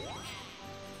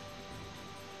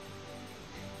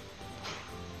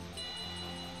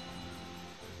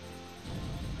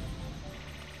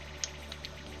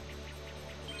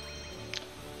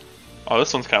 Oh,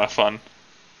 this one's kind of fun.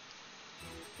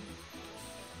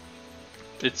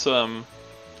 It's,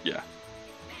 yeah.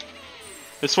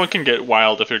 This one can get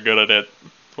wild if you're good at it,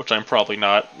 which I'm probably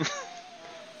not.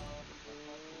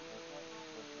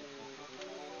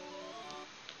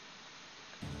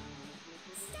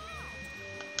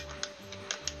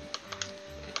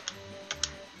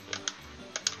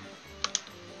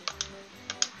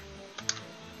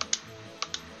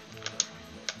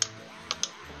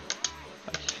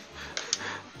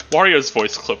 Wario's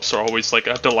voice clips are always like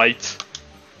a delight.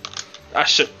 Ah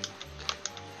shit.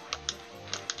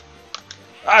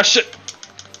 Ah shit!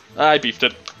 I beefed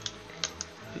it.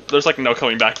 There's like no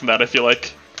coming back from that, I feel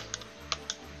like.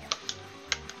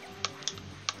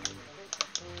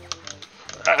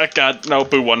 Ah god, no,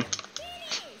 Boo won.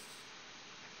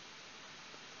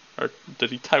 Or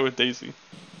did he tie with Daisy?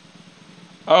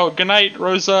 Oh, good night,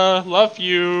 Rosa. Love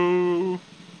you.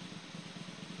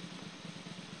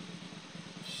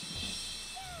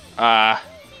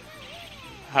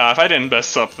 If I didn't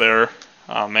mess up there,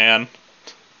 oh man.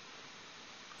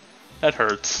 That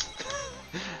hurts.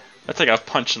 That's like a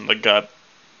punch in the gut.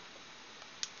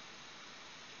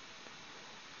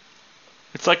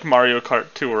 It's like Mario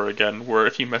Kart Tour again, where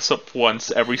if you mess up once,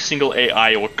 every single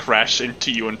AI will crash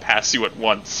into you and pass you at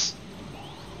once.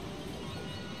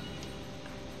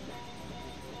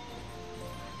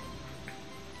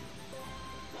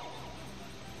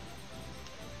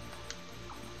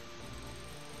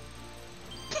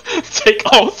 Take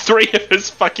all 3 of his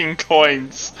fucking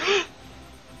coins.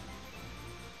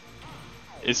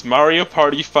 Is Mario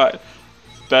Party 5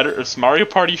 better? Is Mario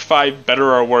Party 5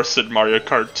 better or worse than Mario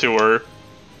Kart Tour?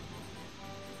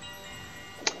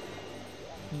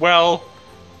 Well,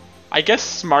 I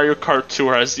guess Mario Kart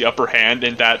Tour has the upper hand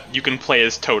in that you can play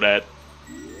as Toadette.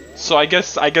 So I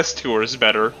guess Tour is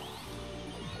better.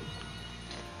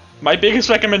 My biggest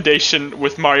recommendation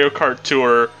with Mario Kart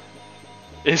Tour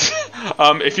is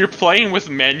if you're playing with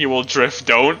manual drift,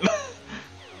 don't.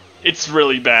 It's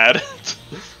really bad.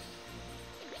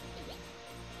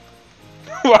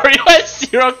 Wario has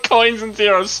 0 coins and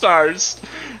 0 stars.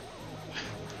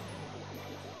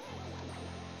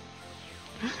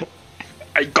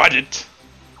 I got it.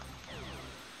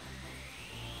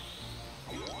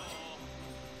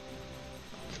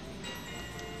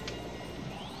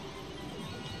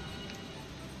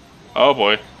 Oh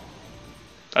boy.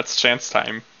 That's chance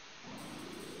time.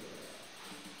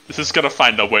 This is gonna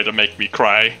find a way to make me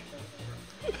cry.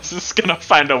 This is gonna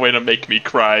find a way to make me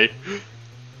cry.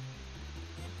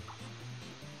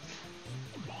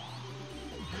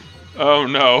 Oh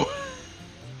no.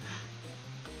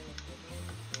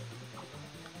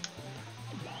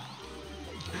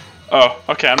 Oh,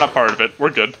 okay, I'm not part of it.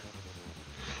 We're good.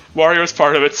 Wario's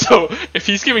part of it, so if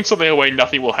he's giving something away,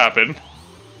 nothing will happen.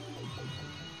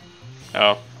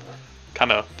 Oh.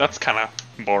 That's kinda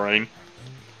boring.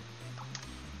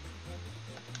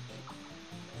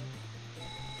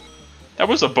 That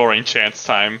was a boring chance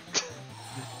time.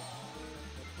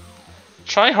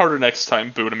 Try harder next time,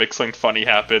 Boo, to make something funny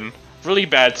happen. Really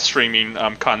bad streaming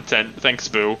content. Thanks,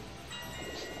 Boo.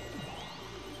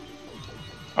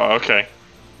 Oh, okay.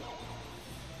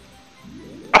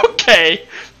 Okay!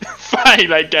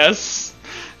 Fine, I guess.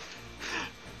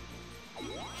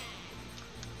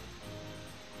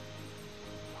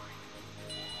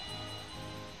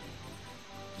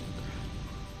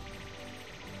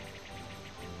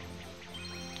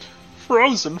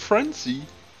 Frozen Frenzy.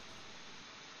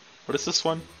 What is this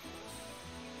one?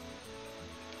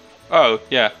 Oh,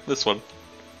 yeah, this one.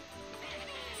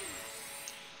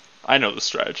 I know the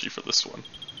strategy for this one.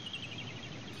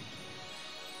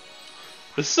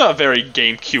 This is a very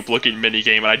GameCube-looking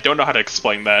minigame, and I don't know how to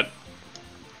explain that.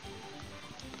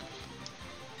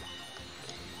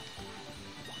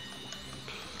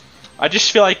 I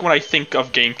just feel like when I think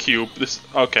of GameCube, this...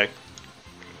 Okay.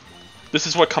 This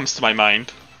is what comes to my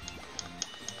mind.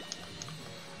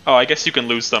 Oh, I guess you can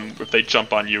lose them if they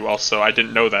jump on you also. I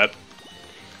didn't know that.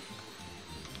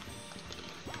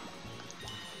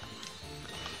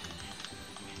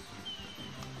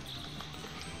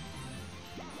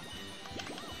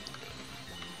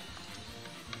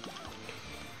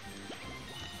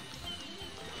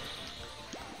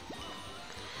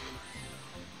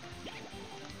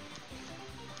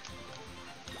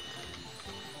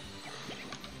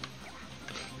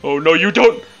 Oh no, you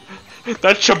don't!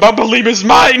 That Shabumbalim is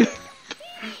mine!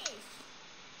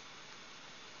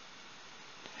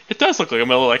 It does look like a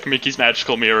little like Mickey's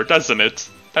Magical Mirror, doesn't it?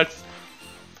 That's...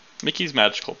 Mickey's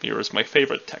Magical Mirror is my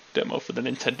favorite tech demo for the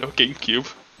Nintendo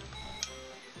GameCube.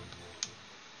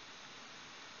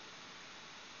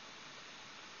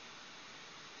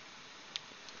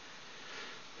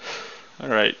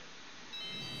 Alright.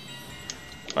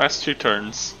 Last 2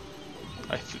 turns.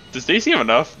 Does Daisy have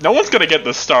enough? No one's gonna get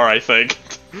the star, I think.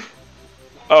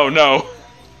 Oh no.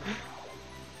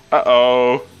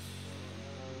 Uh-oh.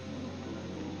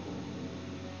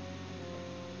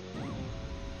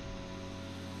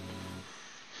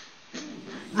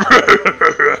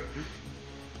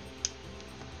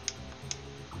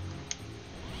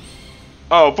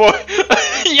 Oh boy.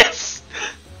 Yes!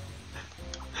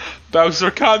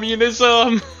 Bowser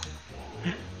Communism!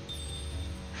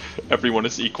 Everyone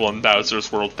is equal in Bowser's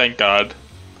world, thank God.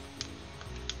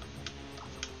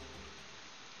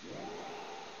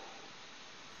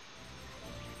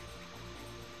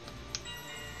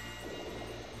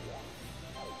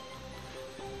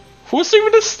 Who's there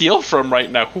even to steal from right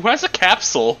now? Who has a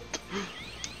capsule?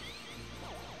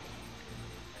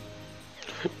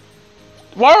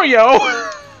 Wario!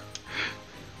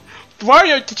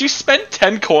 Wario, did you spend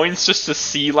 10 coins just to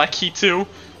see Lucky 2?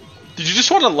 Did you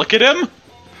just want to look at him?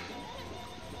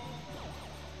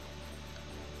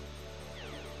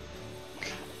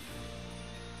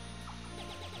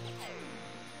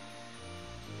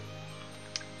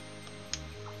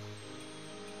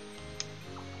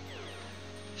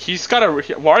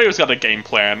 Wario's got a game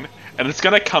plan, and it's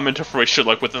gonna come into fruition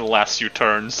like within the last few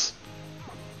turns.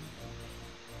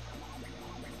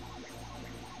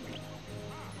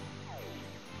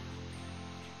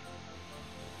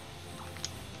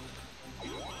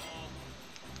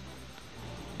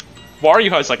 Wario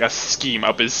has like a scheme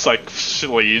up his like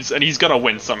sleeves, and he's gonna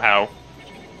win somehow.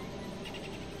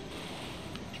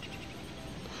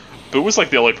 Boo was like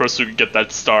the only person who could get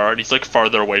that star, and he's like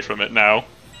farther away from it now.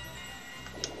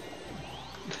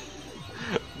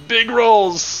 Big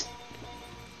rolls!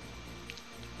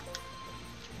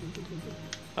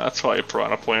 That's why a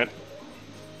piranha plant.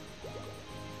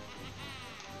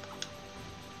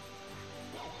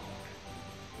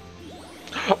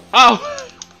 Oh!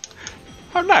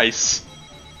 How nice!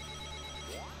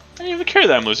 I didn't even care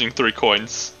that I'm losing 3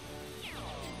 coins.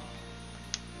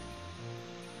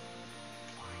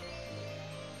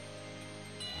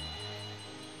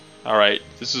 Alright,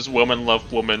 this is woman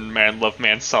love woman, man love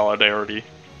man solidarity.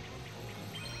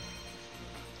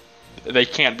 They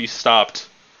can't be stopped.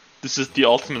 This is the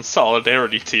ultimate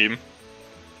solidarity team.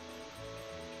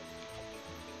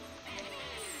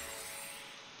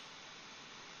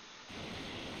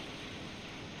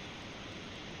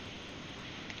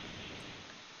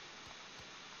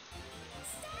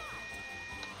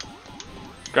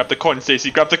 Grab the coins, Stacy,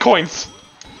 grab the coins!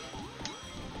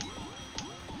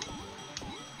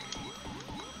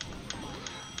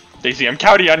 Daisy, I'm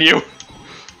counting on you!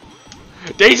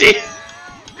 Daisy!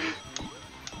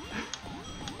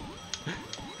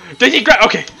 Daisy,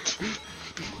 okay!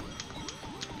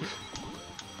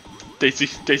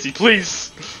 Daisy,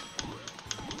 please!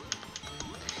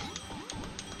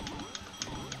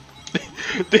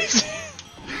 Daisy!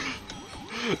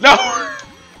 No!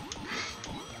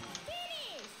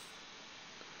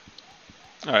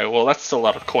 Alright, well that's still a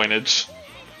lot of coinage.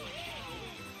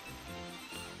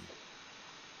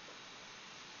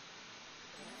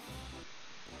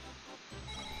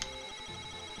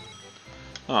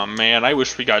 Oh man, I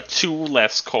wish we got 2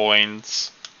 less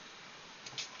coins.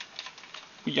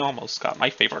 We almost got my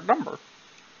favorite number.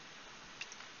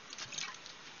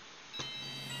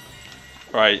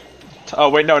 Right. Oh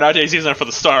wait, no, now Daisy's in for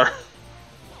the star.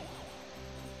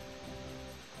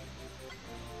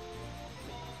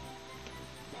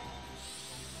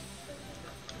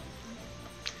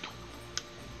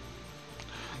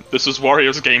 This was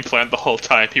Wario's game plan the whole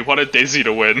time. He wanted Daisy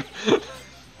to win.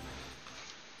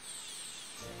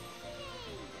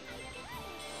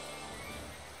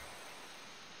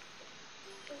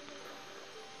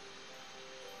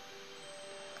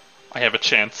 I have a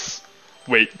chance.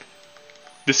 Wait.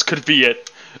 This could be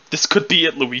it. This could be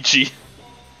it, Luigi.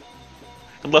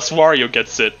 Unless Wario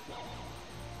gets it.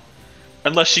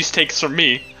 Unless she takes from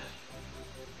me.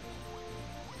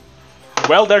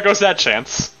 Well, there goes that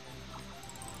chance.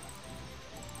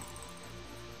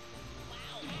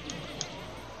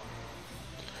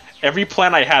 Every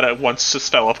plan I had at once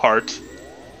just fell apart.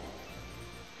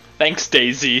 Thanks,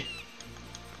 Daisy.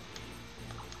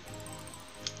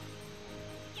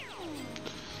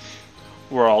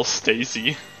 We're all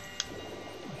Stacy.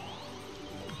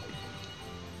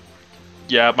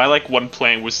 Yeah, my one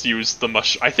plan was to use the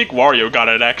I think Wario got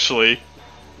it actually.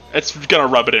 It's gonna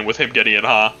rub it in with him getting it,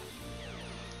 huh?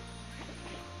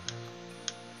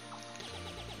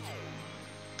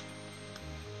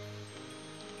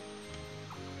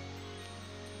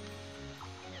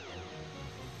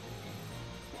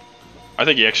 I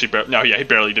think he actually no, yeah, he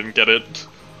barely didn't get it.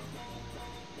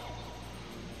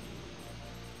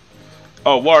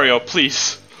 Oh, Wario,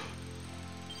 please.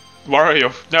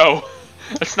 Wario, no.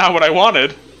 That's not what I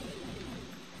wanted.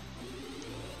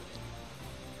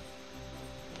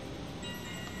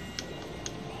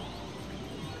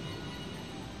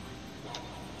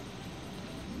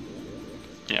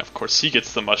 Yeah, of course he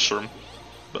gets the mushroom.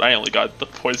 But I only got the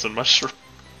poison mushroom.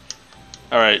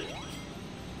 Alright.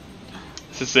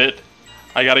 This is it.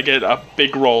 I gotta get a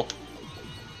big roll.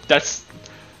 That's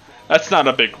not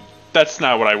a big... That's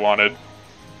not what I wanted.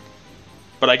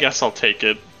 But I guess I'll take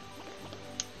it.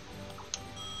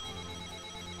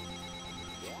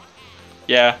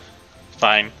 Yeah,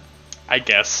 fine. I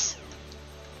guess.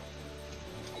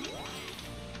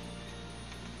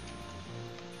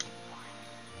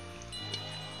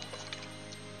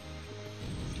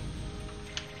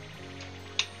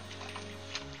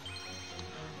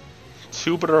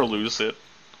 Tube it or lose it.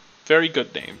 Very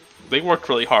good name. They worked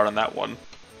really hard on that one.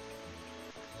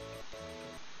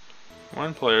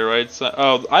 One player writes...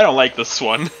 oh, I don't like this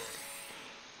one.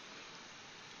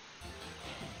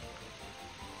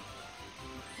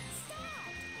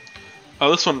 Oh,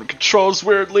 this one controls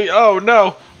weirdly. Oh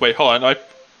no! Wait, hold on.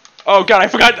 Oh god, I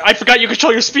forgot you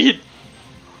control your speed!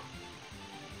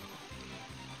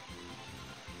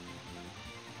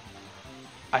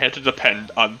 I had to depend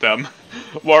on them.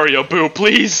 Wario, boo,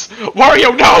 please!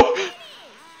 Wario, no!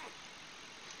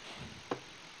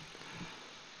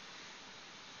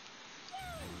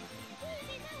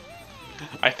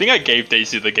 I think I gave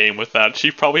Daisy the game with that.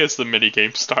 She probably has the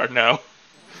minigame star now.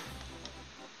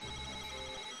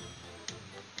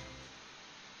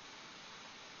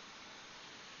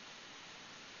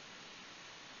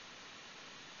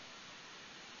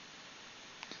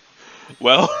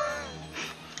 Well,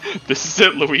 this is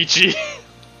it, Luigi.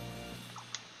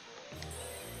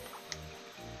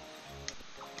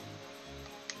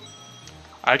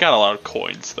 I got a lot of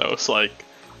coins though, so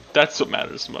that's what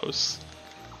matters most.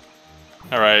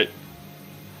 Alright.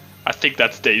 I think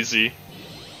that's Daisy.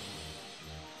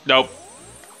 Nope.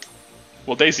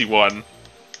 Well, Daisy won.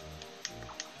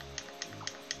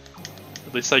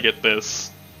 At least I get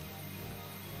this.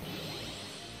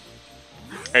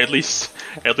 At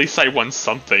least I won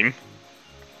something.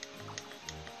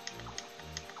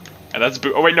 And that's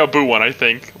Boo. Oh wait, no, Boo won, I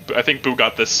think. I think Boo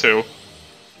got this too.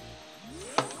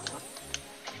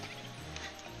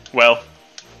 Well,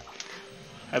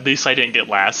 at least I didn't get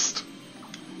last.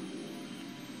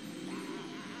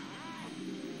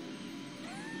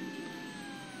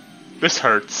 This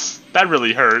hurts. That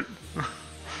really hurt.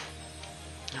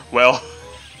 Well.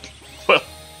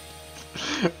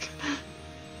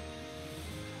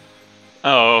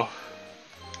 Oh.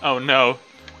 Oh no.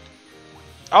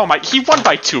 Oh my, he won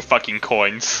by 2 fucking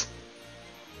coins.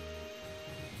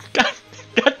 God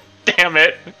damn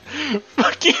it.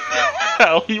 Fucking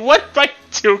hell, he won by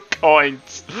 2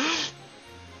 coins.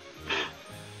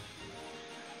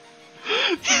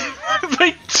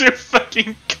 By 2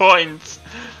 fucking coins.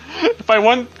 If I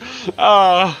won,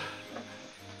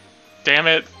 damn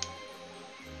it.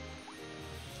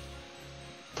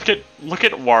 Look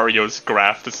at Wario's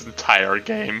graph this entire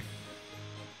game.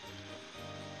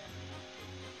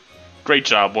 Great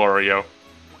job, Wario.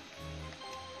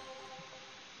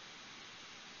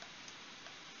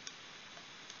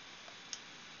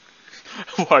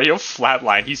 Wario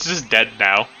flatline. He's just dead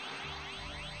now.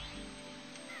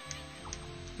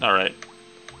 Alright.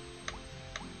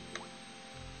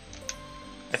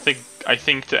 I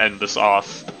think to end this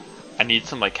off, I need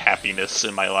some like happiness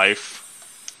in my life.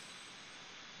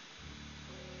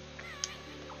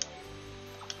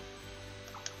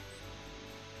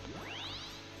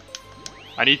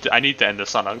 I need to end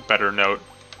this on a better note.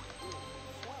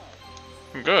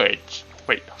 Good.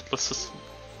 Wait, let's just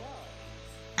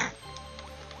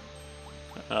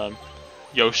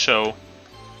Yosho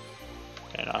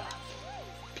and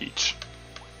Peach.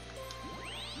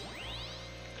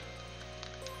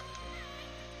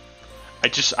 I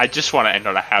just want to end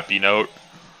on a happy note.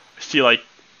 I feel like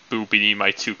Boo beating my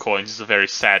 2 coins is a very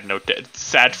sad note.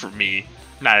 Sad for me,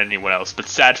 not anyone else, but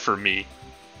sad for me.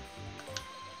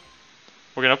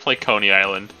 We're gonna play Coney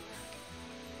Island,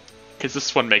 because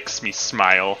this one makes me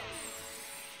smile.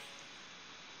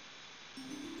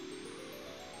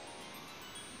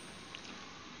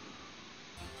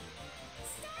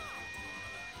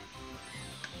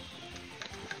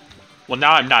 Well,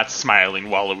 now I'm not smiling,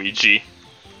 Waluigi.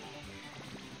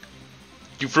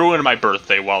 You've ruined my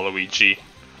birthday, Waluigi.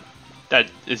 That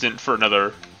isn't for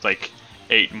another, like,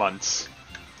 8 months.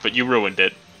 But you ruined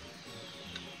it.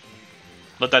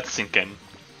 Let that sink in.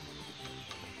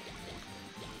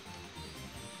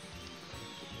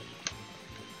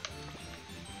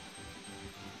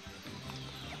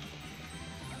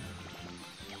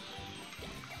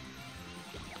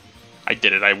 I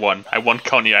did it, I won. I won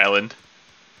Coney Island.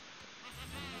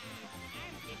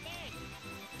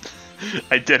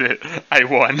 I did it. I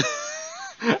won.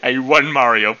 I won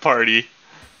Mario Party.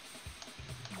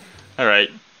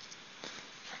 Alright.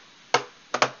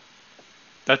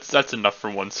 That's enough for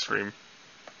one stream.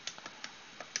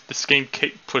 This game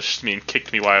pushed me and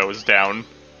kicked me while I was down.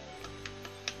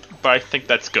 But I think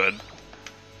that's good.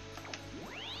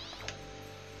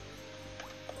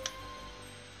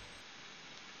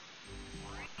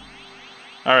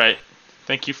 Alright.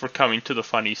 Thank you for coming to the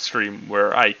funny stream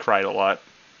where I cried a lot.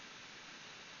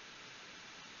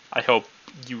 I hope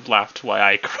you laughed while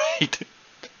I cried.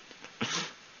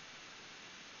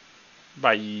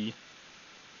 Bye.